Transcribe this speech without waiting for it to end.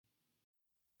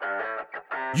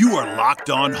You are Locked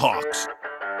On Hawks,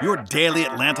 your daily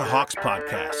Atlanta Hawks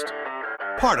podcast.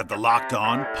 Part of the Locked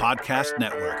On Podcast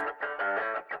Network.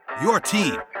 Your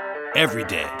team every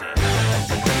day.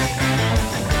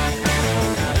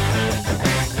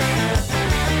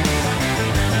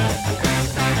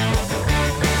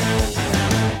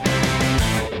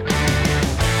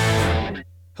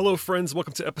 Hello, friends.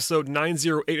 Welcome to episode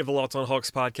 908 of the Locked On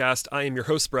Hawks podcast. I am your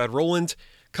host, Brad Rowland,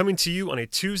 coming to you on a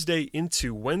Tuesday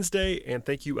into Wednesday, and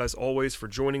thank you, as always, for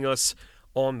joining us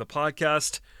on the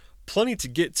podcast. Plenty to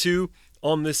get to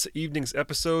on this evening's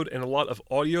episode, and a lot of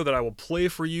audio that I will play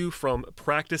for you from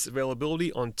practice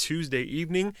availability on Tuesday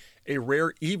evening. A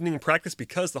rare evening practice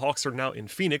because the Hawks are now in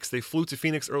Phoenix. They flew to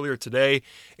Phoenix earlier today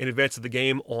in advance of the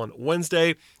game on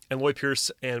Wednesday, and Lloyd Pierce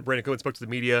and Brandon Cohen spoke to the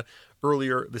media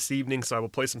earlier this evening, so I will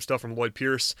play some stuff from Lloyd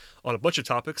Pierce on a bunch of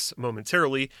topics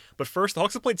momentarily. But first, the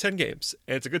Hawks have played 10 games,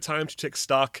 and it's a good time to take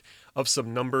stock of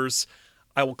some numbers.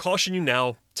 I will caution you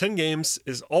now, 10 games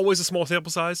is always a small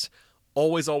sample size.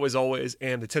 Always,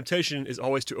 and the temptation is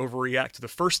always to overreact to the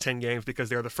first 10 games because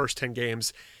they are the first 10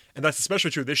 games, and that's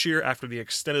especially true this year after the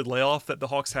extended layoff that the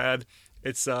Hawks had.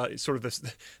 It's sort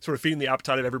of feeding the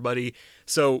appetite of everybody.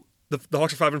 So the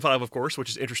Hawks are 5-5, of course, which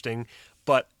is interesting,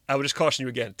 but I would just caution you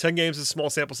again, 10 games is a small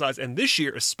sample size, and this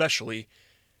year especially,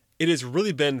 it has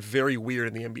really been very weird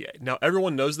in the NBA. Now,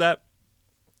 everyone knows that,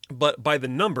 but by the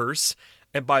numbers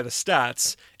and by the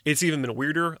stats, it's even been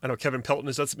weirder. I know Kevin Pelton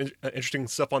has done some interesting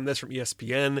stuff on this from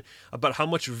ESPN about how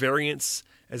much variance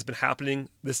has been happening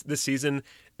this season.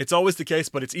 It's always the case,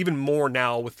 but it's even more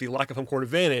now with the lack of home court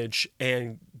advantage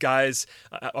and guys,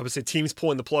 I would say teams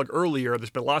pulling the plug earlier. There's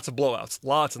been lots of blowouts,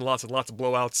 lots of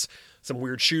blowouts, some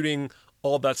weird shooting,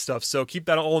 all that stuff. So keep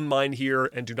that all in mind here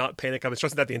and do not panic. I've been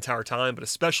stressing that the entire time, but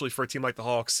especially for a team like the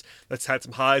Hawks that's had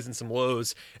some highs and some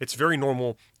lows, it's very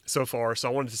normal so far. So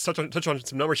I wanted to touch on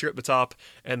some numbers here at the top,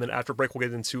 and then after break we'll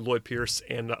get into Lloyd Pierce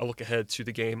and a look ahead to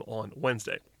the game on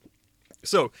Wednesday.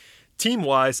 So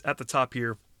team-wise at the top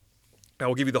here, I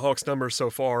will give you the Hawks numbers so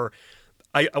far.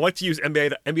 I like to use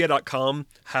NBA.com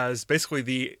has basically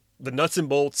the nuts and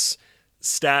bolts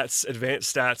stats,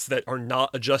 advanced stats that are not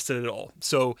adjusted at all.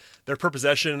 So they're per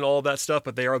possession and all that stuff,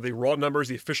 but they are the raw numbers,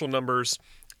 the official numbers.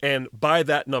 And by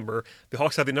that number, the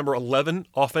Hawks have the number 11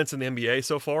 offense in the NBA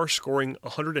so far, scoring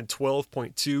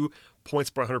 112.2 points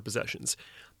per 100 possessions.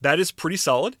 That is pretty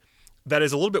solid. That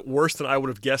is a little bit worse than I would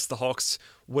have guessed the Hawks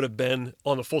would have been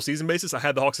on a full season basis. I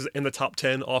had the Hawks in the top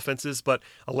 10 offenses, but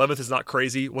 11th is not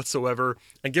crazy whatsoever.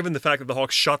 And given the fact that the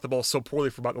Hawks shot the ball so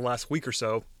poorly for about the last week or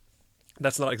so,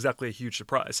 that's not exactly a huge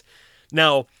surprise.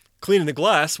 Now, Cleaning the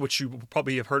Glass, which you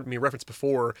probably have heard me reference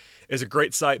before, is a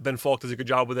great site. Ben Falk does a good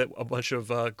job with it, a bunch of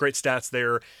great stats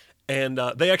there. And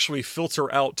they actually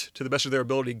filter out, to the best of their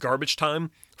ability, garbage time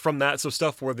from that, so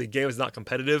stuff where the game is not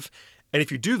competitive. And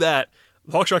if you do that,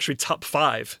 the Hawks are actually top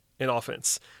 5 in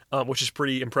offense, which is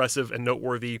pretty impressive and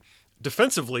noteworthy.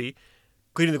 Defensively,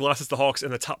 Cleaning the Glass is the Hawks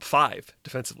in the top 5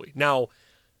 defensively. Now,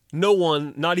 no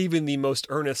one, not even the most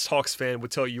earnest Hawks fan, would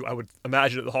tell you, I would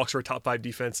imagine, that the Hawks are a top 5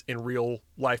 defense in real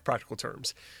life practical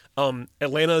terms.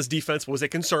 Atlanta's defense was a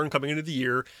concern coming into the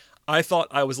year. I thought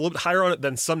I was a little bit higher on it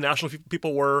than some national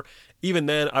people were. Even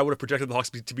then, I would have projected the Hawks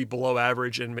to be below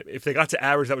average, and if they got to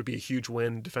average, that would be a huge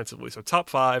win defensively. So top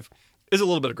 5 is a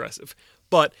little bit aggressive.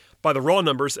 But by the raw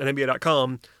numbers at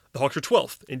NBA.com, the Hawks are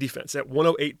 12th in defense at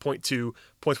 108.2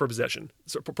 points per possession,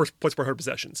 so points per 100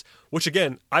 possessions, which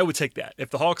again, I would take that. If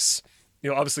the Hawks,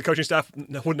 obviously the coaching staff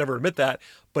would never admit that,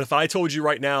 but if I told you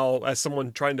right now, as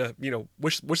someone trying to,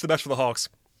 wish the best for the Hawks,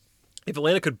 if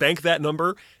Atlanta could bank that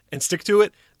number and stick to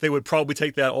it, they would probably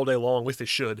take that all day long, at least they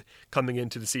should, coming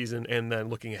into the season and then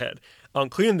looking ahead.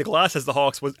 Cleaning the Glass has the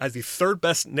Hawks as the third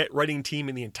best net rating team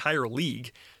in the entire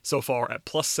league so far at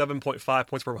plus 7.5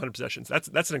 points per 100 possessions.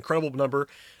 That's an incredible number,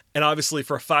 and obviously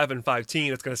for a 5-5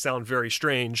 team, it's going to sound very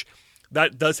strange.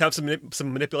 That does have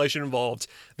some manipulation involved.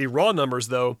 The raw numbers,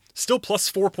 though, still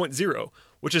plus 4.0,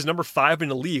 which is number 5 in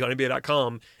the league on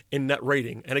NBA.com in net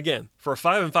rating. And again, for a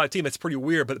 5-5 team, that's pretty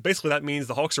weird, but basically that means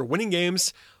the Hawks are winning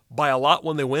games by a lot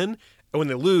when they win, and when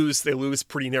they lose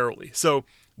pretty narrowly. So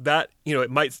that,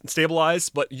 it might stabilize,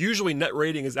 but usually net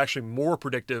rating is actually more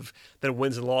predictive than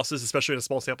wins and losses, especially in a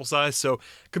small sample size. So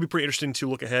it could be pretty interesting to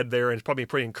look ahead there, and it's probably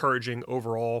pretty encouraging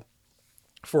overall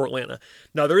for Atlanta.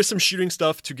 Now, there is some shooting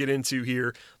stuff to get into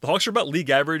here. The Hawks are about league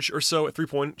average or so at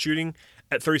three-point shooting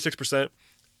at 36%,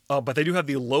 but they do have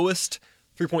the lowest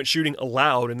 3-point shooting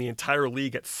allowed in the entire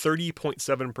league at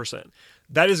 30.7%.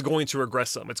 That is going to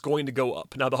regress some. It's going to go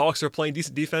up. Now, the Hawks are playing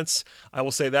decent defense, I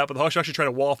will say that, but the Hawks are actually trying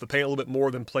to wall off the paint a little bit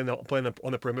more than playing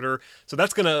on the perimeter. So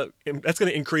that's gonna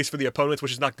increase for the opponents,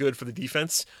 which is not good for the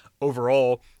defense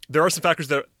overall. There are some factors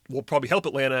that will probably help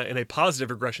Atlanta in a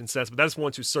positive regression sense, but that's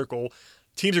one to circle.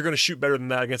 Teams are going to shoot better than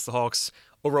that against the Hawks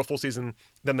overall full season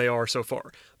than they are so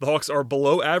far. The Hawks are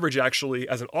below average, actually,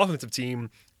 as an offensive team,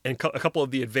 and a couple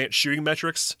of the advanced shooting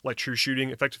metrics, like true shooting,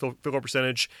 effective field goal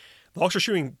percentage. The Hawks are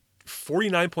shooting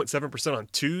 49.7% on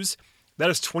twos. That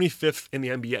is 25th in the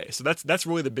NBA. So that's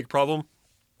really the big problem.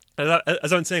 And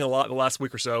as I've been saying a lot in the last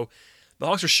week or so, the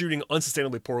Hawks are shooting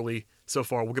unsustainably poorly so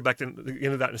far. We'll get back into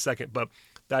that in a second, but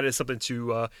that is something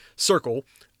to circle.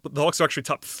 But the Hawks are actually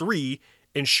top 3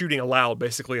 in shooting allowed,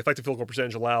 basically, effective field goal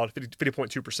percentage allowed,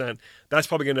 50.2%. That's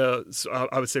probably going to,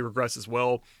 I would say, regress as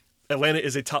well. Atlanta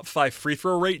is a top 5 free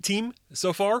throw rate team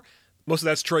so far. Most of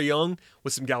that's Trae Young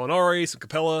with some Gallinari, some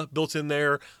Capella built in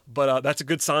there, but that's a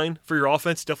good sign for your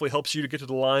offense. Definitely helps you to get to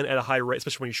the line at a high rate,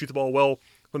 especially when you shoot the ball well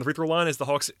from the free throw line, as the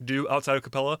Hawks do outside of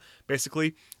Capella,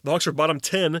 basically. The Hawks are bottom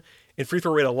 10 in free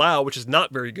throw rate allowed, which is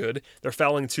not very good. They're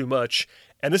fouling too much,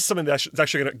 and this is something that's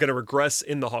actually going to regress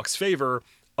in the Hawks' favor.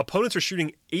 Opponents are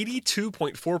shooting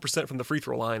 82.4% from the free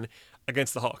throw line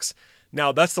against the Hawks.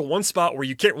 Now, that's the one spot where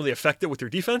you can't really affect it with your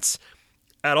defense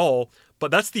at all,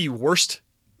 but that's the worst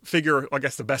figure, I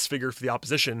guess the best figure for the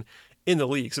opposition in the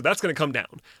league. So that's going to come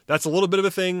down. That's a little bit of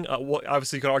a thing.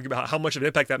 Obviously, you can argue about how much of an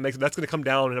impact that makes. That's going to come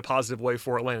down in a positive way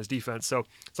for Atlanta's defense. So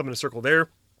something to circle there.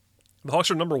 The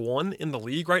Hawks are number 1 in the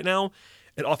league right now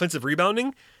in offensive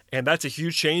rebounding, and that's a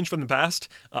huge change from the past.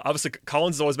 Obviously,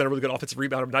 Collins has always been a really good offensive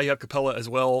rebounder, but now you have Capella as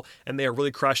well, and they are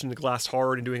really crashing the glass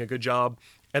hard and doing a good job.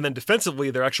 And then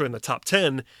defensively, they're actually in the top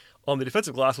 10 on the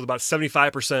defensive glass with about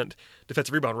 75%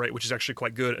 defensive rebound rate, which is actually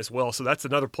quite good as well. So that's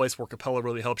another place where Capella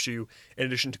really helps you, in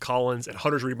addition to Collins, and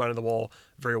Hunter's rebounding the ball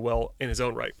very well in his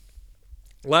own right.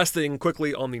 Last thing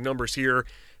quickly on the numbers here.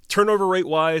 Turnover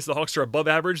rate-wise, the Hawks are above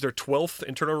average. They're 12th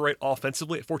in turnover rate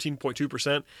offensively at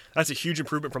 14.2%. That's a huge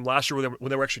improvement from last year when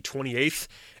they were actually 28th,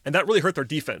 and that really hurt their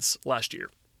defense last year.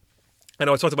 I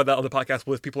know I talked about that on the podcast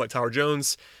with people like Tyler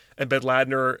Jones and Ben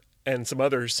Ladner and some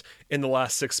others in the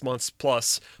last 6 months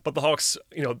plus. But the Hawks,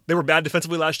 they were bad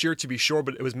defensively last year, to be sure,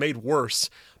 but it was made worse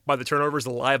by the turnovers,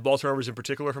 the live ball turnovers in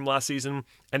particular from last season.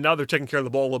 And now they're taking care of the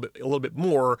ball a little bit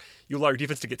more. You allow your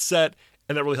defense to get set,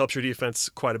 and that really helps your defense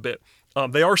quite a bit.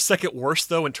 They are second worst,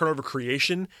 though, in turnover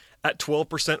creation at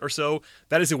 12% or so.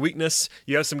 That is a weakness.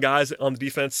 You have some guys on the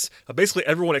defense. Basically,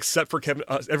 everyone except for Cam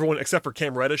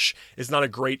Reddish is not a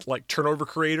great turnover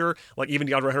creator. Like even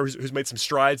DeAndre Hunter, who's made some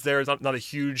strides there, is not a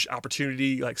huge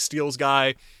opportunity steals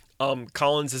guy.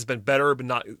 Collins has been better, but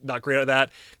not great at that.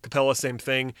 Capella, same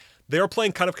thing. They are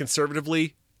playing kind of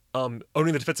conservatively. Owning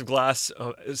the defensive glass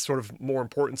is sort of more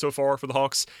important so far for the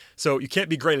Hawks. So you can't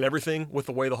be great at everything with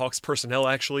the way the Hawks personnel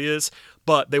actually is,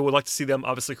 but they would like to see them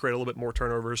obviously create a little bit more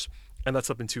turnovers, and that's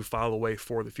something to file away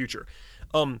for the future.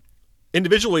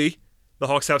 Individually, the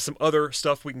Hawks have some other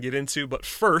stuff we can get into, but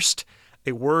first,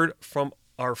 a word from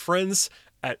our friends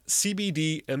at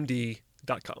CBDMD.com.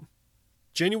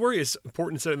 January is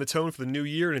important in setting the tone for the new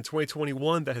year, and in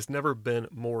 2021, that has never been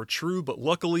more true. But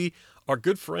luckily, our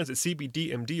good friends at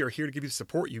CBDMD are here to give you the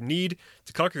support you need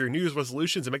to conquer your New Year's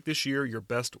resolutions and make this year your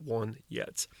best one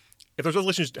yet. If those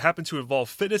resolutions happen to involve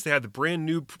fitness, they have the brand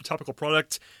new topical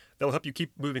product that will help you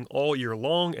keep moving all year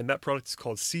long, and that product is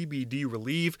called CBD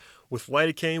Relieve with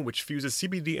lidocaine, which fuses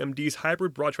CBDMD's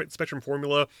hybrid broad spectrum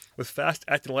formula with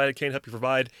fast-acting lidocaine to help you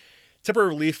provide temporary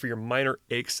relief for your minor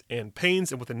aches and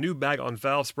pains. And with a new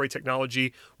bag-on-valve spray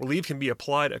technology, Relieve can be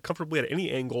applied comfortably at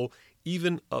any angle,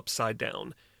 even upside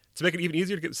down. To make it even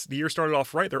easier to get the year started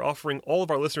off right, they're offering all of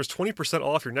our listeners 20%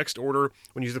 off your next order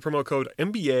when you use the promo code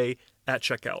MBA at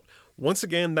checkout. Once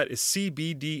again, that is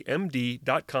CBDMD.com,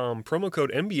 promo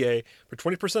code MBA for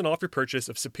 20% off your purchase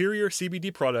of superior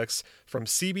CBD products from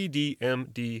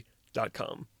CBDMD.com.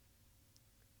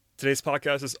 Today's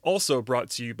podcast is also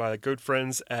brought to you by the good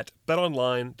friends at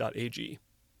BetOnline.ag.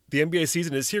 The NBA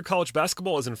season is here. College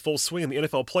basketball is in full swing, and the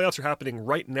NFL playoffs are happening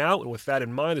right now. And with that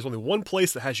in mind, there's only one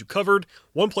place that has you covered,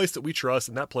 one place that we trust,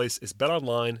 and that place is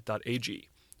BetOnline.ag. You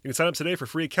can sign up today for a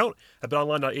free account at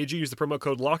BetOnline.ag. Use the promo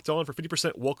code LOCKEDON for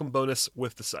 50% welcome bonus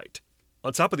with the site.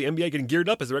 On top of the NBA getting geared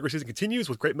up as the regular season continues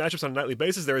with great matchups on a nightly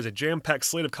basis, there is a jam-packed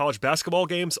slate of college basketball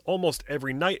games almost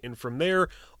every night. And from there,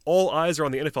 all eyes are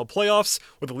on the NFL playoffs,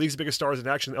 with the league's biggest stars in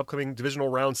action in the upcoming divisional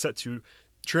round set to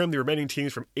trim the remaining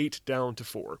teams from 8 down to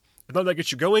 4. If none of that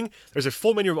gets you going, there's a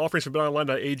full menu of offerings from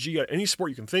betonline.ag at any sport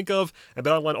you can think of, and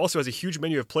BetOnline also has a huge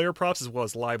menu of player props as well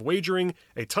as live wagering,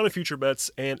 a ton of future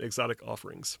bets, and exotic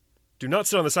offerings. Do not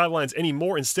sit on the sidelines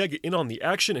anymore. Instead, get in on the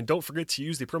action, and don't forget to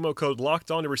use the promo code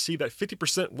LOCKEDON to receive that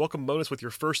 50% welcome bonus with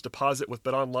your first deposit with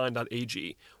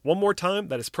betonline.ag. One more time,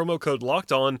 that is promo code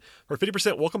LOCKEDON for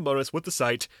 50% welcome bonus with the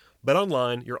site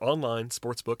BetOnline, your online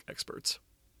sportsbook experts.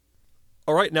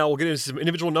 All right, now we'll get into some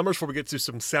individual numbers before we get to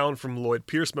some sound from Lloyd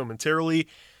Pierce momentarily.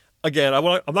 Again, I'm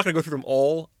not going to go through them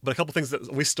all, but a couple things that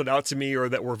at least stood out to me or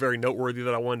that were very noteworthy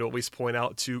that I wanted to at least point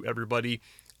out to everybody.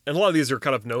 And a lot of these are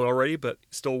kind of known already, but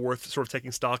still worth sort of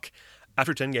taking stock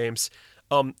after 10 games.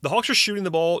 The Hawks are shooting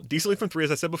the ball decently from three,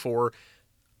 as I said before,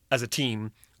 as a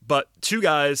team. But two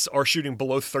guys are shooting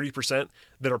below 30%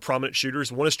 that are prominent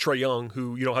shooters. One is Trae Young,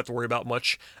 who you don't have to worry about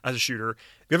much as a shooter.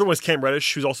 The other one is Cam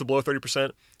Reddish, who's also below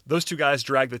 30%. Those two guys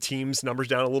drag the team's numbers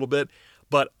down a little bit.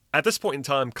 But at this point in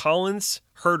time, Collins,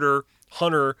 Huerter,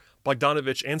 Hunter,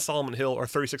 Bogdanovic, and Solomon Hill are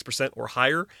 36% or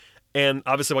higher. And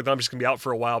obviously, Bogdanovic's going to be out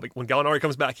for a while. But when Gallinari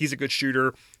comes back, he's a good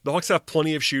shooter. The Hawks have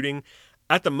plenty of shooting.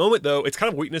 At the moment, though, it's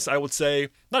kind of a weakness, I would say.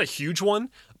 Not a huge one,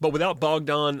 but without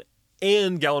Bogdan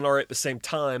and Gallinari at the same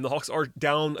time, the Hawks are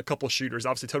down a couple of shooters.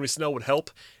 Obviously, Tony Snell would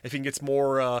help if he gets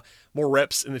more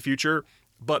reps in the future.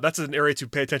 But that's an area to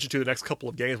pay attention to the next couple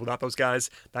of games. Without those guys,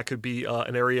 that could be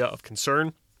an area of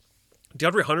concern.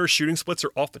 DeAndre Hunter's shooting splits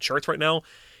are off the charts right now.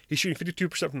 He's shooting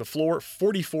 52% from the floor,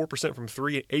 44% from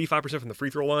three, and 85% from the free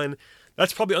throw line.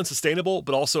 That's probably unsustainable,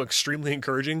 but also extremely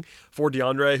encouraging for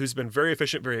DeAndre, who's been very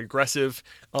efficient, very aggressive,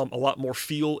 a lot more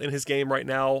feel in his game right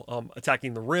now,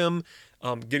 attacking the rim,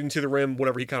 getting to the rim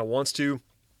whenever he kind of wants to,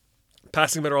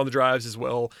 passing better on the drives as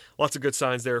well. Lots of good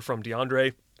signs there from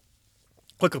DeAndre.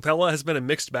 Clint Capella has been a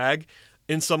mixed bag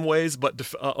in some ways, but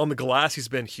on the glass, he's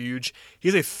been huge. He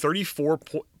has a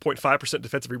 34.5%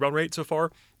 defensive rebound rate so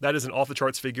far. That is an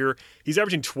off-the-charts figure. He's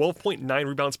averaging 12.9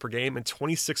 rebounds per game in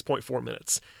 26.4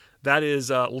 minutes. That is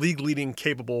league-leading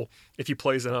capable if he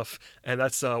plays enough, and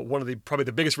that's one of probably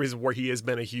the biggest reasons where he has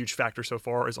been a huge factor so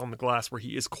far is on the glass, where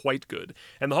he is quite good.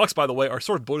 And the Hawks, by the way, are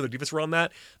sort of building their defense around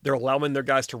that. They're allowing their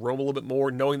guys to roam a little bit more,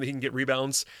 knowing that he can get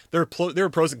rebounds. There are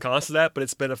pros and cons to that, but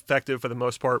it's been effective for the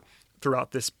most part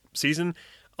throughout this season.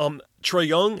 Trae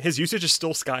Young, his usage is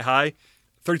still sky high,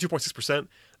 32.6%.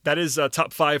 That is a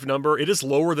top 5 number. It is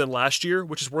lower than last year,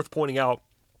 which is worth pointing out.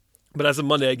 But as of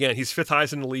Monday, again, he's 5th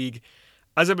highest in the league.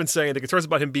 As I've been saying, the concerns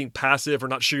about him being passive or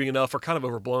not shooting enough are kind of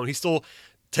overblown. He's still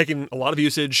taking a lot of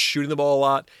usage, shooting the ball a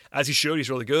lot. As he should, he's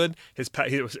really good. His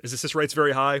assist rate's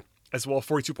very high as well,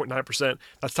 42.9%.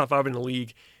 That's top 5 in the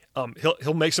league.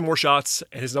 He'll make some more shots,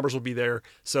 and his numbers will be there.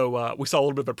 So we saw a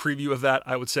little bit of a preview of that,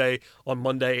 I would say, on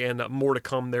Monday, and more to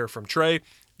come there from Trae.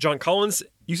 John Collins'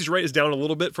 usage rate is down a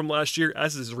little bit from last year,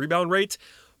 as is his rebound rate.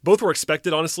 Both were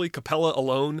expected, honestly. Capella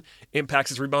alone impacts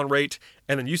his rebound rate,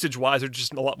 and then usage-wise, there's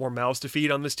just a lot more mouths to feed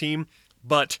on this team.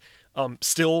 But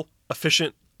still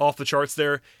efficient off the charts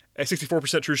there. A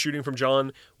 64% true shooting from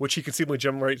John, which he conceivably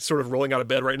generates sort of rolling out of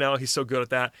bed right now. He's so good at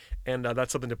that, and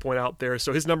that's something to point out there.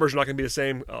 So his numbers are not going to be the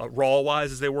same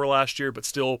raw-wise as they were last year, but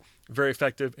still very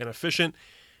effective and efficient.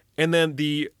 And then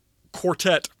the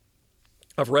quartet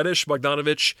of Reddish,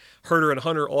 Bogdanovic, Huerter, and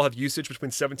Hunter all have usage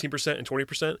between 17% and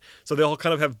 20%. So they all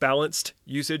kind of have balanced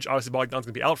usage. Obviously, Bogdan's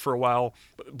going to be out for a while,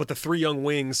 but the three young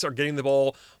wings are getting the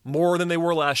ball more than they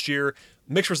were last year.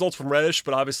 Mixed results from Reddish,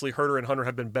 but obviously Huerter and Hunter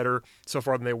have been better so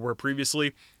far than they were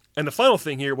previously. And the final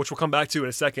thing here, which we'll come back to in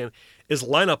a second, is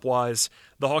lineup-wise.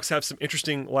 The Hawks have some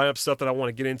interesting lineup stuff that I want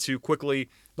to get into quickly.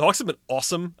 The Hawks have been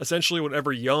awesome, essentially,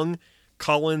 whenever Young,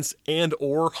 Collins, and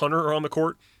or Hunter are on the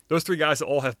court. Those three guys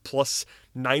all have plus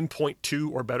 9.2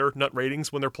 or better nut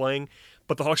ratings when they're playing.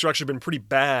 But the Hawks have actually been pretty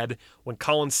bad when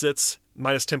Collins sits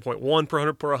minus 10.1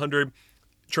 per 100,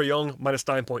 Trae Young minus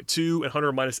 9.2, and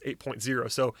Hunter minus 8.0.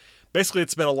 So basically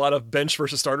it's been a lot of bench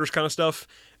versus starters kind of stuff,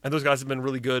 and those guys have been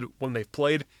really good when they've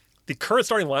played. The current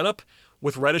starting lineup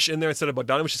with Reddish in there instead of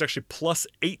Bogdanovic is actually plus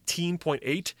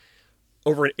 18.8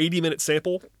 over an 80-minute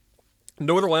sample.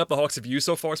 No other lineup the Hawks have used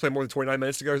so far has played more than 29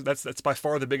 minutes to go. That's by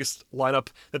far the biggest lineup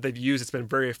that they've used. It's been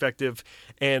very effective.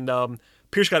 And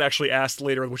Pierce got actually asked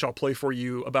later, which I'll play for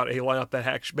you, about a lineup that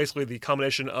had basically the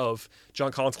combination of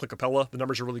John Collins, Clint Capella. The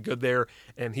numbers are really good there,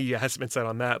 and he has some insight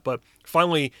on that. But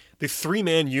finally, the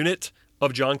three-man unit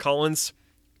of John Collins,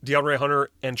 DeAndre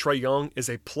Hunter, and Trae Young is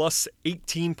a plus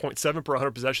 18.7 per 100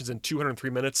 possessions in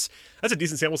 203 minutes. That's a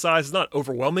decent sample size. It's not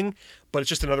overwhelming, but it's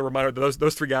just another reminder that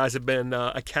those three guys have been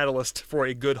a catalyst for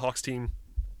a good Hawks team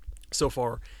so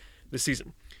far this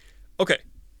season. Okay,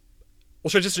 we'll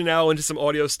transition now into some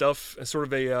audio stuff,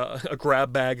 sort of a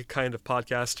grab bag kind of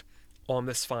podcast on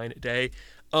this fine day.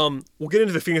 We'll get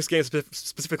into the Phoenix game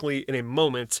specifically in a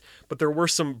moment, but there were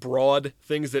some broad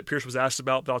things that Pierce was asked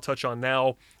about that I'll touch on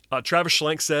now. Travis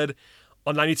Schlenk said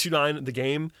on 92.9 The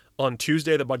Game on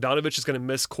Tuesday that Bogdanovich is going to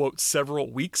miss, quote,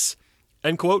 several weeks,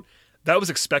 end quote. That was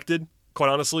expected, quite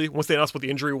honestly. Once they announced what the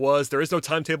injury was, there is no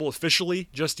timetable officially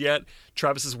just yet.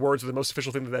 Travis's words were the most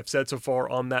official thing that they've said so far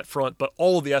on that front, but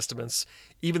all of the estimates,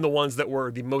 even the ones that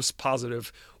were the most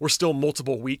positive, were still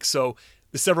multiple weeks. So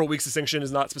the several weeks distinction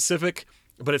is not specific,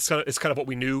 but it's kind of what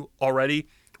we knew already.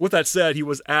 With that said,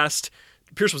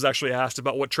 Pierce was actually asked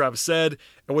about what Travis said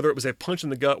and whether it was a punch in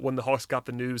the gut when the Hawks got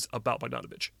the news about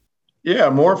Bogdanovich. Yeah,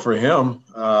 more for him.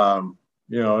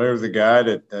 There's a guy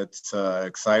that's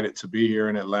excited to be here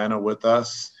in Atlanta with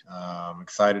us.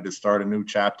 Excited to start a new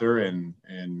chapter, and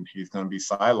he's going to be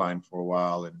sidelined for a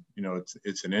while. And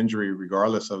it's an injury,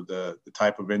 regardless of the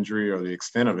type of injury or the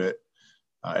extent of it.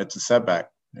 It's a setback.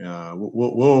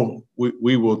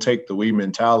 We will take the we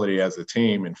mentality as a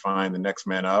team and find the next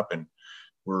man up, and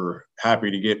we're happy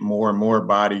to get more and more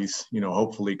bodies,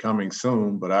 hopefully coming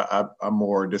soon. But I'm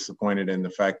more disappointed in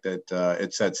the fact that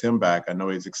it sets him back. I know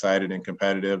he's excited and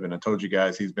competitive, and I told you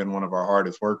guys he's been one of our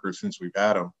hardest workers since we've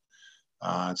had him.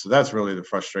 So that's really the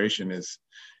frustration is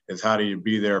how do you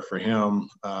be there for him,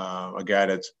 a guy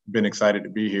that's been excited to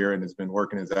be here and has been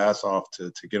working his ass off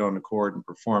to get on the court and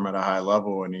perform at a high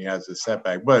level, and he has this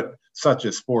setback. But such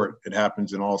a sport, it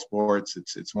happens in all sports.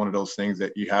 It's one of those things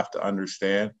that you have to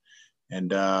understand.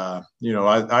 And,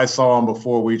 I saw him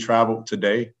before we traveled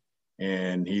today,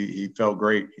 and he felt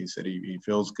great. He said he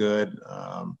feels good.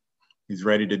 He's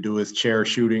ready to do his chair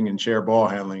shooting and chair ball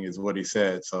handling is what he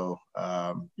said. So,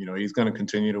 he's going to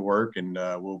continue to work, and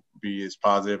we'll be as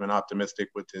positive and optimistic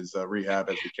with his rehab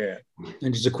as we can.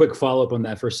 And just a quick follow-up on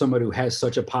that, for someone who has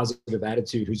such a positive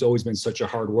attitude, who's always been such a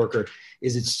hard worker,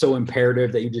 is it so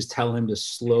imperative that you just tell him to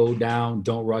slow down,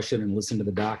 don't rush it, and listen to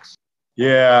the docs?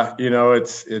 Yeah, I've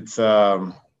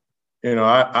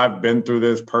been through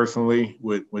this personally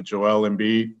with Joel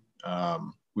Embiid.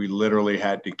 We literally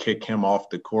had to kick him off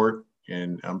the court,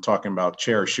 and I'm talking about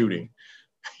chair shooting.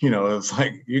 It's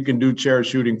like you can do chair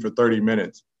shooting for 30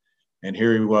 minutes, and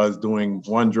here he was doing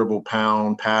one dribble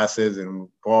pound passes and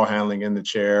ball handling in the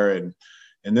chair, and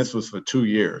this was for 2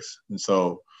 years. And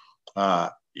so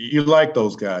you like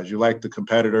those guys. You like the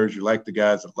competitors. You like the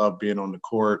guys that love being on the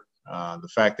court. The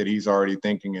fact that he's already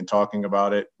thinking and talking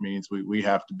about it means we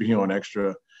have to be on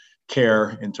extra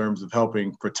care in terms of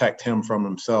helping protect him from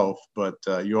himself. But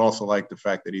you also like the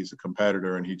fact that he's a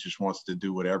competitor and he just wants to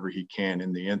do whatever he can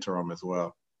in the interim as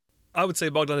well. I would say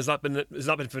Bogdan has not been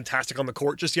fantastic on the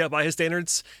court just yet by his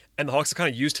standards, and the Hawks have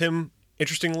kind of used him.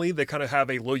 Interestingly, they kind of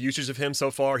have a low usage of him so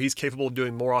far. He's capable of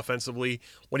doing more offensively.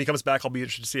 When he comes back, I'll be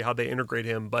interested to see how they integrate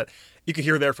him. But you can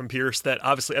hear there from Pierce that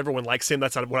obviously everyone likes him.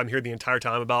 That's what I'm hearing the entire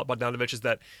time about Bogdanovich, is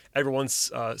that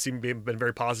everyone's seemed to have been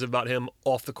very positive about him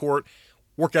off the court.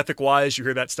 Work ethic-wise, you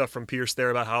hear that stuff from Pierce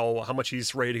there about how much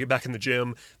he's ready to get back in the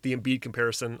gym, the Embiid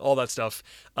comparison, all that stuff.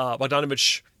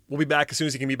 Bogdanovich will be back as soon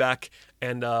as he can be back.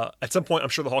 And at some point, I'm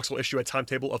sure the Hawks will issue a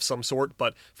timetable of some sort.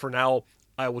 But for now,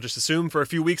 I will just assume for a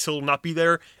few weeks he'll not be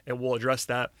there, and we'll address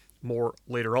that more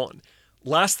later on.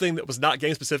 Last thing that was not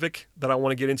game specific that I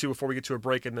want to get into before we get to a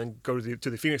break and then go to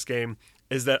the Phoenix game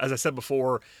is that, as I said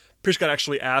before, Pierce got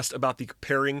actually asked about the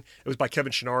pairing. It was by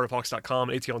Kevin Chouinard of Hawks.com,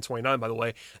 ATL on 29, by the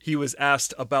way. He was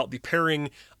asked about the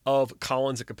pairing of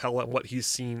Collins and Capella and what he's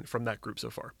seen from that group so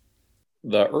far.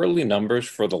 The early numbers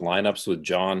for the lineups with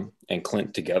John and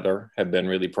Clint together have been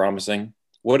really promising.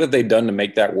 What have they done to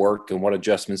make that work, and what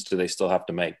adjustments do they still have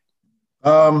to make?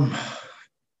 We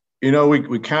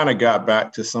kind of got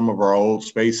back to some of our old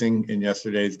spacing in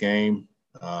yesterday's game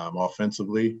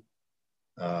offensively.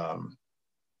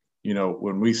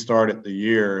 When we started the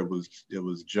year, it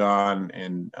was John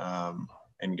and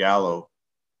Gallo,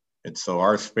 and so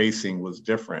our spacing was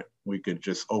different. We could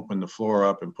just open the floor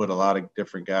up and put a lot of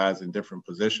different guys in different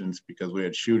positions because we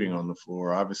had shooting on the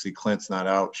floor. Obviously, Clint's not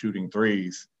out shooting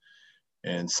threes.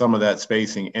 And some of that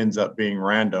spacing ends up being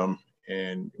random.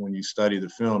 And when you study the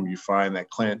film, you find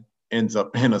that Clint ends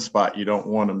up in a spot you don't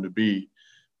want him to be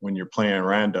when you're playing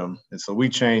random. And so we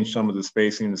changed some of the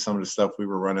spacing to some of the stuff we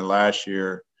were running last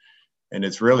year. And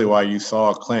it's really why you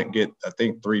saw Clint get, I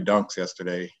think, 3 dunks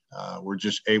yesterday. We're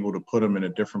just able to put him in a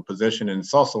different position. And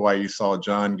it's also why you saw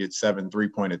John get 7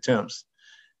 3-point attempts.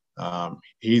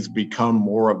 He's become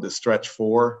more of the stretch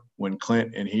 4 when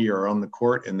Clint and he are on the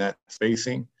court in that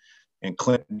spacing. And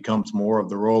Clint becomes more of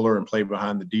the roller and play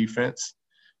behind the defense.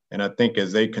 And I think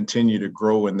as they continue to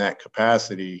grow in that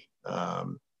capacity,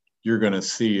 you're going to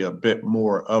see a bit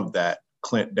more of that.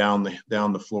 Clint down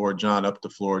the floor, John up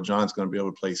the floor. John's going to be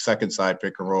able to play second side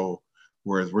pick and roll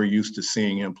whereas we're used to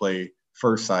seeing him play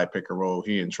first side pick and roll,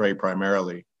 he and Trey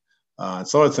primarily.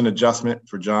 So it's an adjustment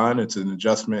for John. It's an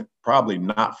adjustment probably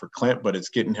not for Clint, but it's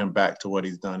getting him back to what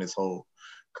he's done his whole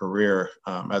career,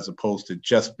 as opposed to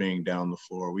just being down the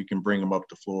floor. We can bring him up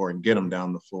the floor and get him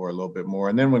down the floor a little bit more.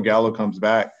 And then when Gallo comes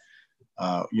back,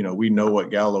 we know what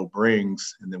Gallo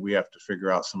brings, and then we have to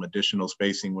figure out some additional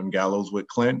spacing when Gallo's with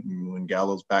Clint and when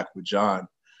Gallo's back with John.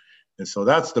 And so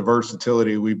that's the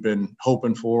versatility we've been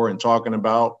hoping for and talking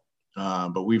about,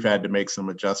 but we've had to make some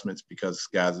adjustments because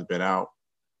guys have been out.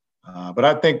 But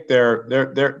I think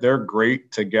they're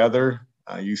great together.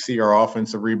 You see our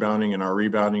offensive rebounding, and our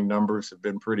rebounding numbers have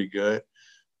been pretty good.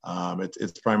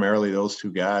 It's primarily those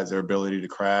two guys, their ability to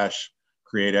crash,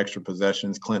 create extra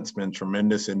possessions. Clint's been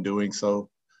tremendous in doing so.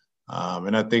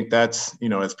 And I think that's,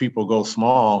 as people go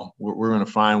small, we're going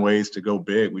to find ways to go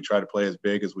big. We try to play as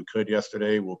big as we could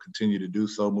yesterday. We'll continue to do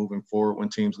so moving forward when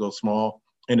teams go small,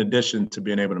 in addition to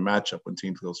being able to match up when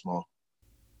teams go small.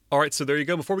 All right, so there you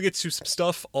go. Before we get to some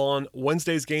stuff on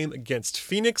Wednesday's game against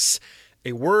Phoenix,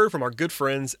 a word from our good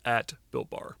friends at Built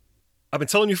Bar. I've been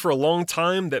telling you for a long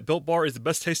time that Built Bar is the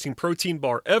best tasting protein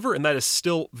bar ever, and that is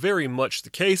still very much the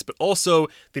case, but also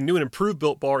the new and improved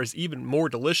Built Bar is even more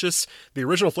delicious. The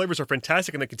original flavors are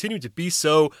fantastic, and they continue to be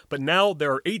so, but now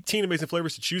there are 18 amazing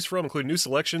flavors to choose from, including new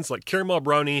selections like caramel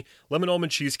brownie, lemon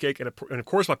almond cheesecake, and of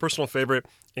course my personal favorite,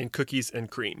 and cookies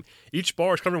and cream. Each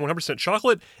bar is covered in 100%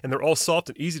 chocolate, and they're all soft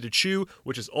and easy to chew,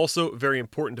 which is also very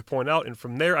important to point out. And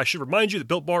from there, I should remind you that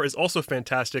Built Bar is also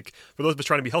fantastic for those of us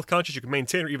trying to be health conscious. You can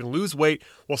maintain or even lose weight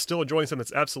while still enjoying something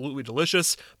that's absolutely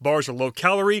delicious. Bars are low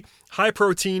calorie, high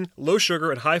protein, low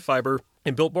sugar, and high fiber.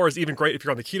 And Built Bar is even great if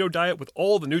you're on the keto diet with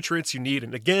all the nutrients you need.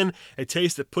 And again, a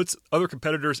taste that puts other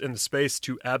competitors in the space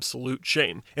to absolute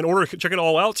shame. In order to check it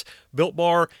all out,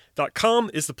 BuiltBar.com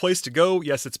is the place to go.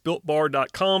 Yes, it's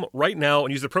BuiltBar.com right now,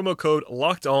 and use the promo code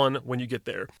LOCKEDON when you get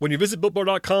there. When you visit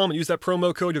BuiltBar.com and use that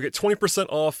promo code, you'll get 20%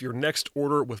 off your next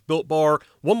order with Built Bar.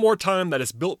 One more time, that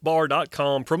is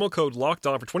BuiltBar.com, promo code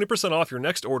LOCKEDON for 20% off your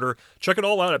next order. Check it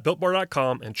all out at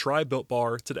BuiltBar.com and try Built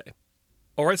Bar today.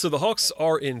 All right, so the Hawks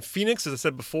are in Phoenix. As I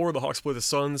said before, the Hawks play the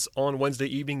Suns on Wednesday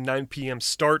evening, 9 p.m.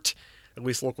 start, at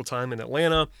least local time in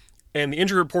Atlanta. And the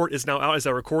injury report is now out as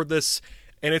I record this,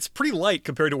 and it's pretty light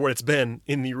compared to what it's been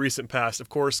in the recent past. Of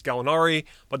course, Gallinari,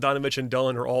 Bogdanovic, and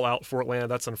Dunn are all out for Atlanta.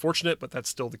 That's unfortunate, but that's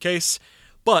still the case.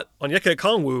 But Onyeka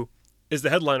Okongwu is the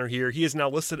headliner here. He is now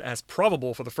listed as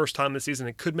probable for the first time this season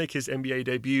and could make his NBA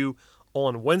debut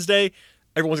on Wednesday.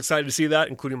 Everyone's excited to see that,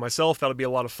 including myself. That'll be a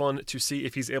lot of fun to see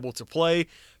if he's able to play.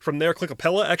 From there, Clint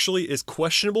Capella actually is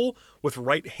questionable with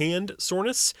right hand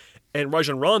soreness, and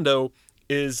Rajon Rondo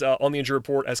is on the injury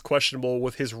report as questionable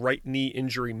with his right knee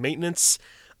injury maintenance.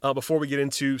 Before we get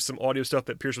into some audio stuff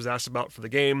that Pierce was asked about for the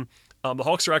game, the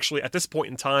Hawks are actually, at this point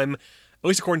in time, at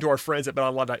least according to our friends at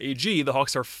betonline.ag, the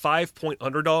Hawks are 5-point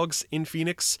underdogs in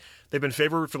Phoenix. They've been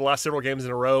favored for the last several games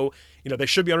in a row. They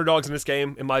should be underdogs in this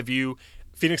game, in my view.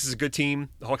 Phoenix is a good team.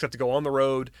 The Hawks have to go on the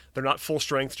road. They're not full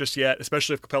strength just yet,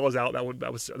 especially if Capella's out. That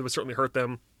would certainly hurt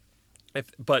them.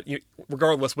 But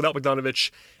regardless, without Bogdanovic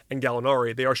and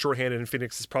Gallinari, they are shorthanded, and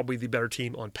Phoenix is probably the better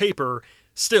team on paper.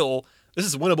 Still, this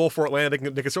is winnable for Atlanta. They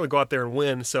can certainly go out there and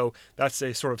win. So that's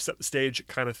a sort of set the stage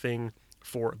kind of thing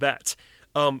for that.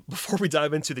 Before we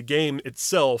dive into the game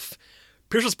itself,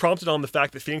 Pierce was prompted on the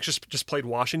fact that Phoenix just played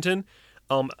Washington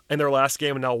in their last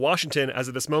game, and now Washington, as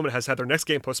of this moment, has had their next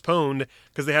game postponed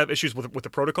because they have issues with the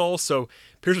protocol. So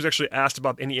Pierce was actually asked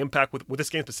about any impact with this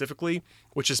game specifically,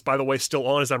 which is, by the way, still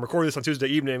on as I'm recording this on Tuesday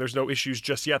evening. There's no issues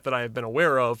just yet that I have been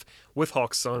aware of with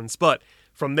Hawks Suns. But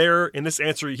from there, in this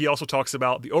answer, he also talks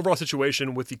about the overall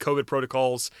situation with the COVID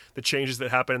protocols, the changes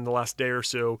that happened in the last day or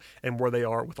so, and where they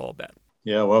are with all of that.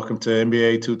 Yeah, welcome to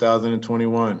NBA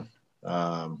 2021.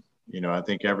 I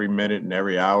think every minute and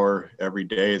every hour, every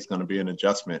day is going to be an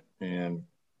adjustment. And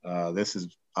this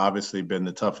has obviously been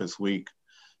the toughest week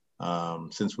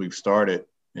since we've started,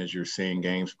 as you're seeing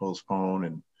games postponed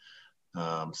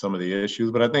and some of the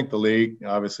issues. But I think the league,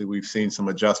 obviously, we've seen some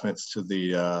adjustments to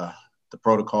the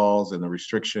protocols and the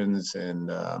restrictions and,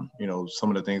 some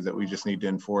of the things that we just need to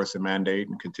enforce and mandate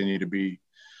and continue to be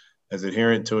as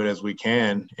adherent to it as we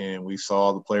can. And we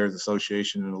saw the Players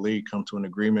Association and the league come to an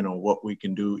agreement on what we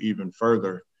can do even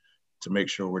further to make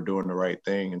sure we're doing the right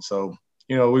thing. And so,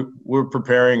 we're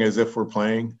preparing as if we're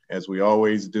playing, as we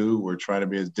always do. We're trying to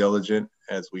be as diligent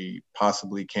as we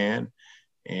possibly can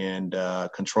and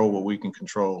control what we can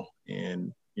control.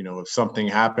 And, if something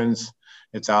happens,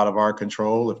 it's out of our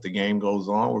control. If the game goes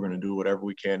on, we're going to do whatever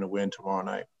we can to win tomorrow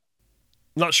night.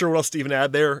 Not sure what else to even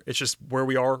add there. It's just where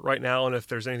we are right now, and if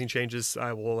there's anything changes,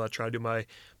 I will try to do my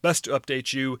best to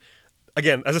update you.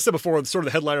 Again, as I said before, sort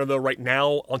of the headliner though right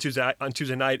now on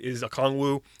Tuesday night is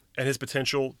Okongwu and his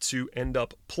potential to end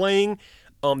up playing.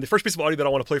 The first piece of audio that I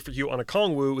want to play for you on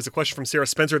Okongwu was a question from Sarah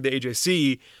Spencer of the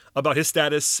AJC about his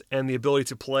status and the ability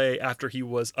to play after he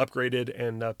was upgraded,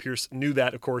 and Pierce knew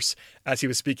that, of course, as he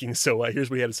was speaking. So here's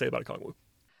what he had to say about Okongwu.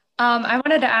 I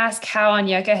wanted to ask how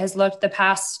Onyeka has looked the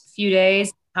past few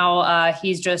days, how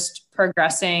he's just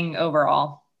progressing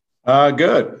overall.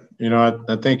 Good.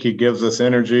 I think he gives us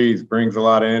energy. He brings a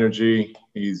lot of energy.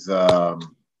 He's,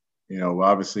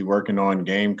 obviously working on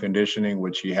game conditioning,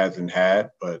 which he hasn't had,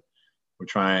 but we're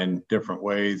trying different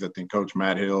ways. I think Coach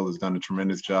Matt Hill has done a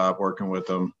tremendous job working with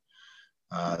him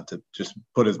to just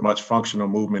put as much functional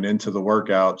movement into the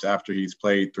workouts after he's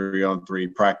played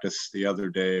 3-on-3 practice the other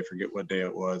day. I forget what day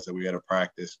it was that we had a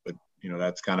practice, but,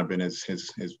 that's kind of been his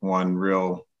one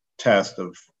real test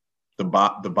of the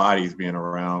bodies being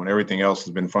around. Everything else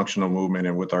has been functional movement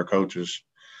and with our coaches.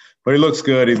 But he looks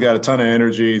good. He's got a ton of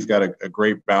energy. He's got a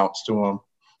great bounce to him.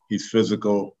 He's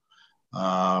physical.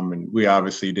 And we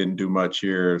obviously didn't do much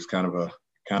here. It's kind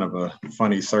of a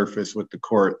funny surface with the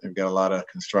court. They've got a lot of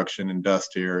construction and dust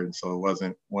here, and so it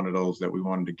wasn't one of those that we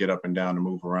wanted to get up and down and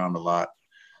move around a lot.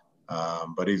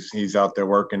 But he's out there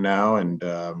working now, and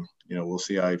we'll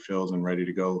see how he feels and ready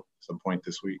to go some point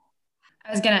this week.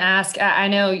 I was going to ask, I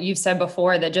know you've said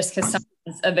before that just because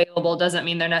someone's available doesn't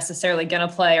mean they're necessarily going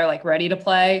to play or like ready to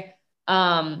play.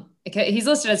 He's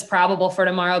listed as probable for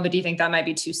tomorrow, but do you think that might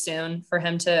be too soon for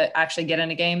him to actually get in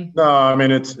a game? No, I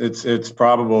mean, it's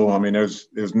probable. I mean,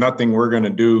 there's nothing we're going to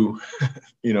do,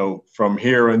 from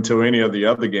here until any of the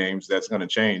other games that's going to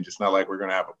change. It's not like we're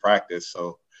going to have a practice.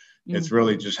 So it's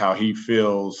really just how he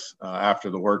feels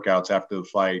after the workouts, after the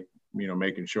flight,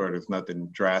 making sure there's nothing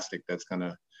drastic that's going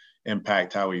to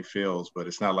impact how he feels. But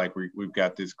it's not like we've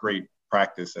got this great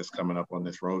practice that's coming up on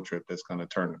this road trip that's going to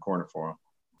turn the corner for him.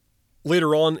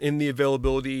 Later on in the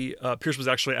availability, Pierce was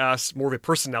actually asked more of a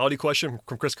personality question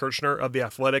from Chris Kirchner of The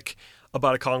Athletic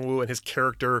about Okongwu and his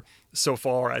character so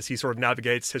far as he sort of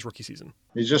navigates his rookie season.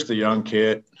 He's just a young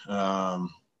kid. And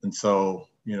so,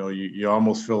 you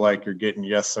almost feel like you're getting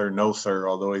yes, sir, no, sir,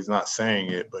 although he's not saying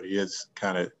it, but he is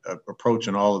kind of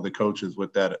approaching all of the coaches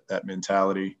with that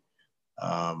mentality.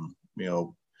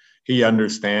 He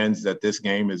understands that this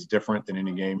game is different than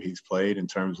any game he's played in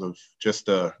terms of just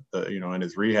the in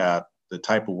his rehab, the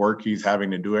type of work he's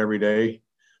having to do every day.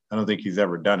 I don't think he's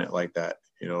ever done it like that.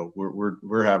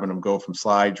 We're having him go from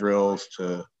slide drills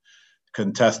to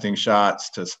contesting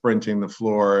shots to sprinting the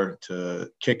floor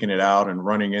to kicking it out and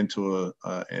running into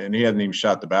and he hasn't even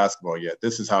shot the basketball yet.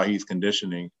 This is how he's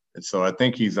conditioning. And so I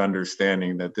think he's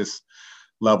understanding that this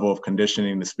level of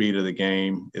conditioning, the speed of the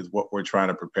game is what we're trying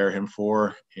to prepare him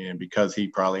for. And because he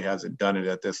probably hasn't done it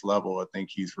at this level, I think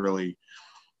he's really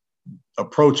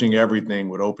approaching everything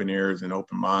with open ears and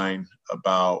open mind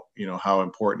about, how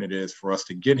important it is for us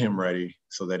to get him ready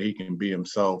so that he can be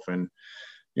himself. And,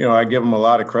 I give him a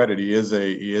lot of credit. He is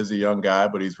a young guy,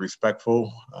 but he's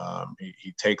respectful.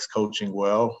 He takes coaching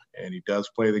well, and he does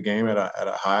play the game at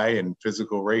a high and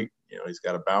physical rate. He's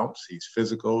got a bounce. He's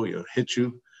physical. He'll hit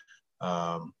you.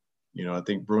 I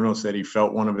think Bruno said he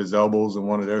felt one of his elbows in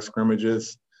one of their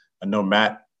scrimmages. I know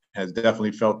Matt has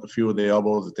definitely felt a few of the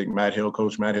elbows. I think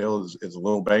Coach Matt Hill is a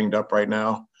little banged up right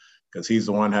now because he's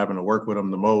the one having to work with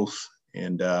him the most.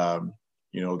 And,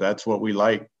 that's what we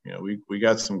like. We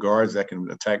got some guards that can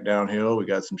attack downhill. We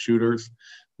got some shooters.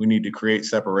 We need to create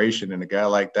separation. And a guy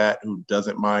like that who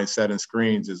doesn't mind setting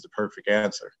screens is the perfect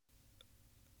answer.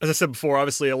 As I said before,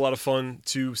 obviously a lot of fun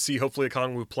to see hopefully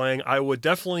Okongwu playing. I would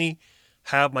definitely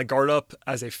have my guard up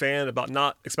as a fan about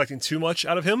not expecting too much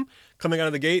out of him coming out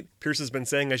of the gate. Pierce has been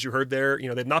saying, as you heard there,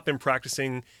 they've not been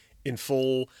practicing in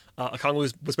full.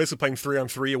 Okongwu was basically playing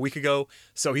 3-on-3 a week ago,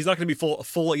 so he's not going to be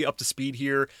fully up to speed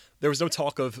here. There was no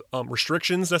talk of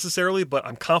restrictions necessarily, but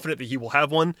I'm confident that he will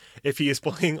have one if he is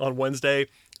playing on Wednesday.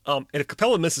 And if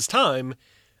Capella misses time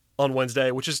on Wednesday,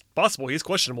 which is possible, he's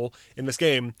questionable in this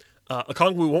game,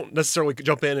 Okongwu won't necessarily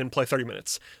jump in and play 30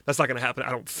 minutes. That's not going to happen, I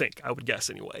don't think. I would guess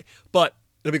anyway. But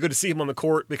it'll be good to see him on the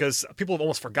court because people have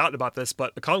almost forgotten about this,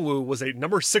 but Okongwu was a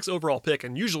number 6 overall pick,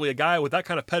 and usually a guy with that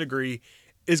kind of pedigree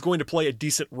is going to play a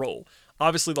decent role.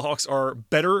 Obviously, the Hawks are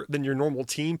better than your normal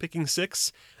team picking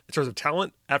 6 in terms of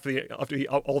talent after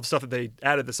all the stuff that they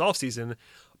added this offseason.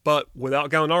 But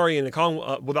without Gallinari and and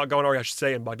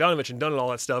Bogdanovich and Dunn and all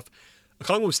that stuff,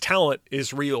 Okongwu's talent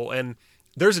is real, and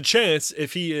there's a chance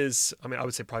if he is, I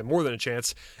would say probably more than a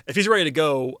chance, if he's ready to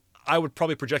go, I would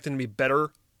probably project him to be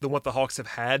better than what the Hawks have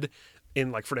had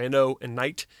in like Fernando and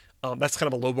Knight. That's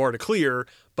kind of a low bar to clear,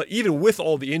 but even with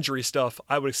all the injury stuff,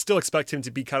 I would still expect him to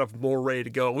be kind of more ready to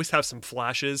go, at least have some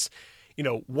flashes.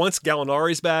 once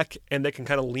Gallinari's back and they can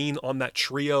kind of lean on that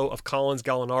trio of Collins,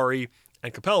 Gallinari,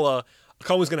 and Capella,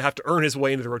 Okongwu's going to have to earn his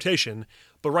way into the rotation.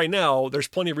 But right now, there's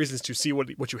plenty of reasons to see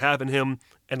what you have in him.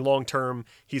 And long term,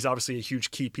 he's obviously a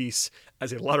huge key piece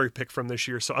as a lottery pick from this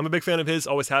year. So I'm a big fan of his,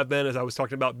 always have been, as I was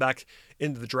talking about back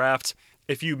into the draft.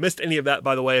 If you missed any of that,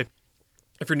 by the way,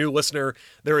 if you're a new listener,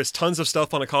 there is tons of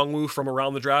stuff on Okongwu from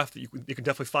around the draft that you can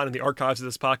definitely find in the archives of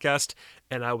this podcast.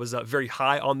 And I was very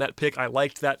high on that pick. I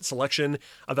liked that selection.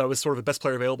 I thought it was sort of the best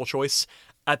player available choice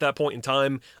at that point in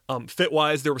time.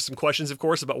 Fit-wise, there were some questions, of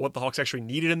course, about what the Hawks actually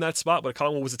needed in that spot, but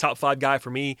Okongwu was a top 5 guy for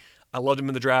me. I loved him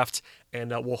in the draft, and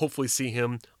we'll hopefully see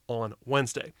him on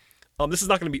Wednesday. This is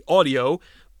not going to be audio.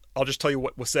 I'll just tell you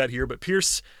what was said here, but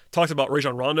Pierce talked about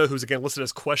Rajon Rondo, who's again listed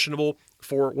as questionable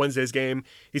for Wednesday's game.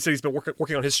 He said he's been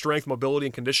working on his strength, mobility,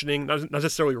 and conditioning, not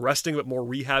necessarily resting, but more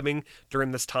rehabbing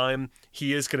during this time.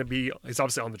 He's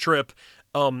obviously on the trip.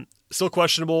 Still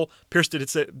questionable. Pierce did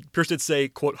say,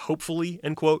 quote, hopefully,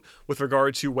 end quote, with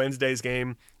regard to Wednesday's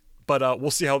game. But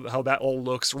we'll see how that all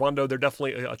looks. Rondo, they're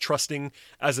definitely trusting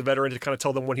as a veteran to kind of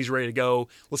tell them when he's ready to go,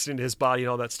 listening to his body and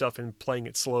all that stuff, and playing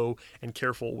it slow and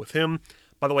careful with him.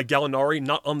 By the way, Gallinari,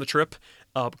 not on the trip.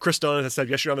 Chris Dunn, as I said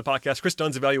yesterday on the podcast, Chris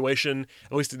Dunn's evaluation,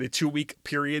 at least in the 2-week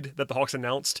period that the Hawks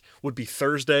announced, would be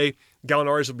Thursday.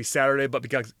 Gallinari's would be Saturday, but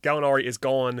because Gallinari is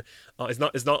gone, is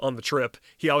not on the trip,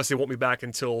 he obviously won't be back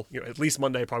until at least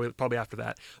Monday, probably after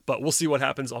that. But we'll see what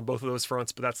happens on both of those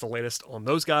fronts, but that's the latest on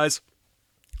those guys.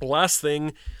 Last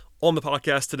thing on the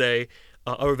podcast today,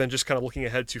 other than just kind of looking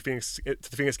ahead to the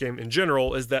Phoenix game in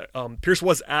general, is that Pierce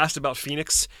was asked about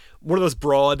Phoenix. One of those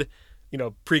broad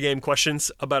pregame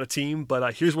questions about a team,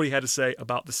 but here's what he had to say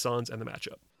about the Suns and the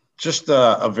matchup. Just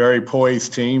a very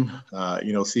poised team.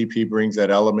 CP brings that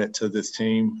element to this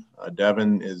team.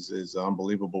 Devin is an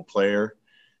unbelievable player,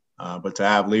 but to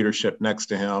have leadership next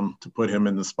to him, to put him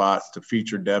in the spots, to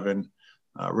feature Devin,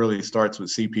 really starts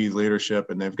with CP's leadership.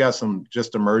 And they've got some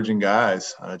just emerging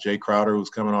guys. Jay Crowder, who's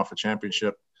coming off a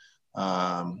championship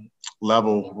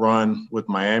level run with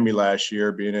Miami last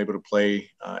year, being able to play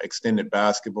extended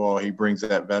basketball. He brings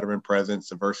that veteran presence,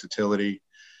 the versatility.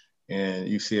 And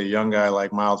you see a young guy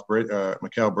like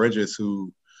Mikal Bridges,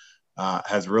 who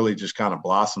has really just kind of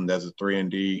blossomed as a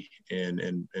 3-and-D,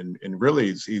 and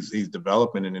really he's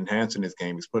developing and enhancing his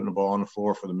game. He's putting the ball on the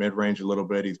floor for the mid-range a little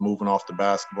bit. He's moving off the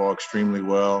basketball extremely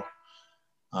well.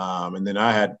 And then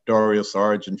I had Dario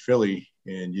Saric in Philly,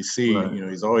 and you see,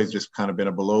 he's always just kind of been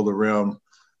a below the rim,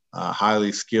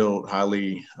 highly skilled,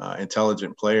 highly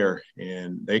intelligent player.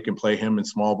 And they can play him in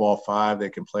small ball 5. They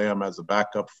can play him as a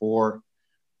backup 4.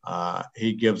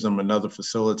 He gives them another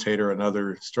facilitator,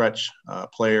 another stretch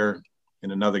player,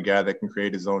 and another guy that can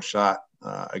create his own shot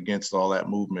against all that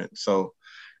movement. So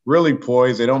really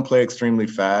poised. They don't play extremely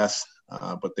fast,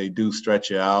 but they do stretch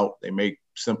it out. They make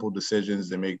simple decisions.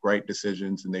 They make right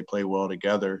decisions, and they play well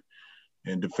together.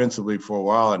 And defensively for a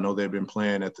while, I know they've been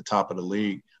playing at the top of the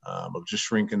league of just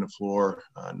shrinking the floor,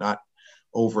 not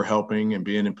over-helping and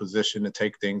being in position to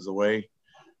take things away.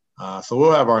 So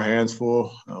we'll have our hands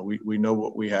full. We know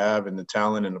what we have and the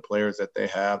talent and the players that they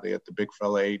have. They got the big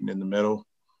fella Ayton in the middle.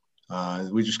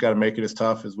 We just got to make it as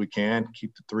tough as we can,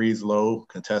 keep the threes low,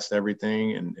 contest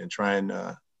everything, and try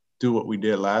and do what we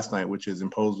did last night, which is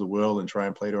impose the will and try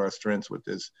and play to our strengths with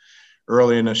this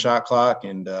early in the shot clock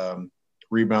and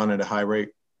rebound at a high rate.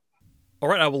 All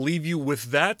right, I will leave you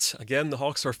with that. Again, the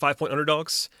Hawks are 5-point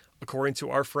underdogs, according to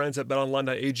our friends at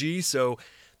betonline.ag. So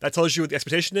that tells you what the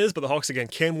expectation is, but the Hawks, again,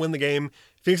 can win the game.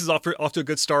 Phoenix is off to a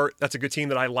good start. That's a good team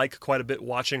that I like quite a bit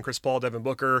watching, Chris Paul, Devin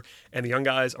Booker, and the young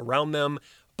guys around them.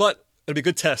 But it'll be a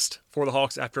good test for the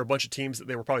Hawks after a bunch of teams that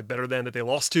they were probably better than that they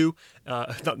lost to,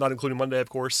 not including Monday, of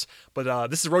course. But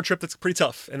this is a road trip that's pretty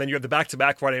tough. And then you have the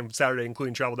back-to-back Friday and Saturday,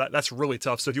 including travel. That's really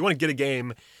tough. So if you want to get a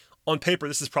game on paper,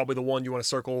 this is probably the one you want to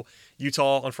circle.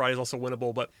 Utah on Friday is also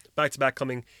winnable, but back-to-back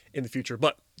coming in the future.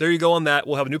 But there you go on that.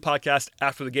 We'll have a new podcast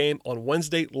after the game on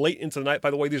Wednesday, late into the night.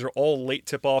 By the way, these are all late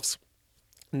tip-offs.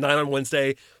 9 on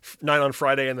Wednesday, 9 on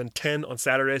Friday, and then 10 on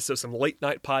Saturday. So some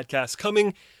late-night podcasts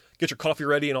coming. Get your coffee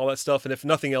ready and all that stuff. And if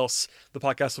nothing else, the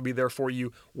podcast will be there for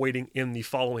you waiting in the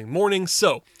following morning.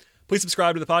 So please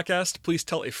subscribe to the podcast. Please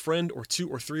tell a friend or 2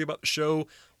 or 3 about the show.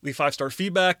 Leave 5-star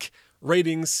feedback,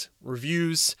 ratings,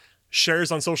 reviews,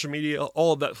 shares on social media,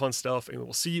 all of that fun stuff. And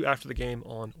we'll see you after the game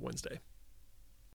on Wednesday.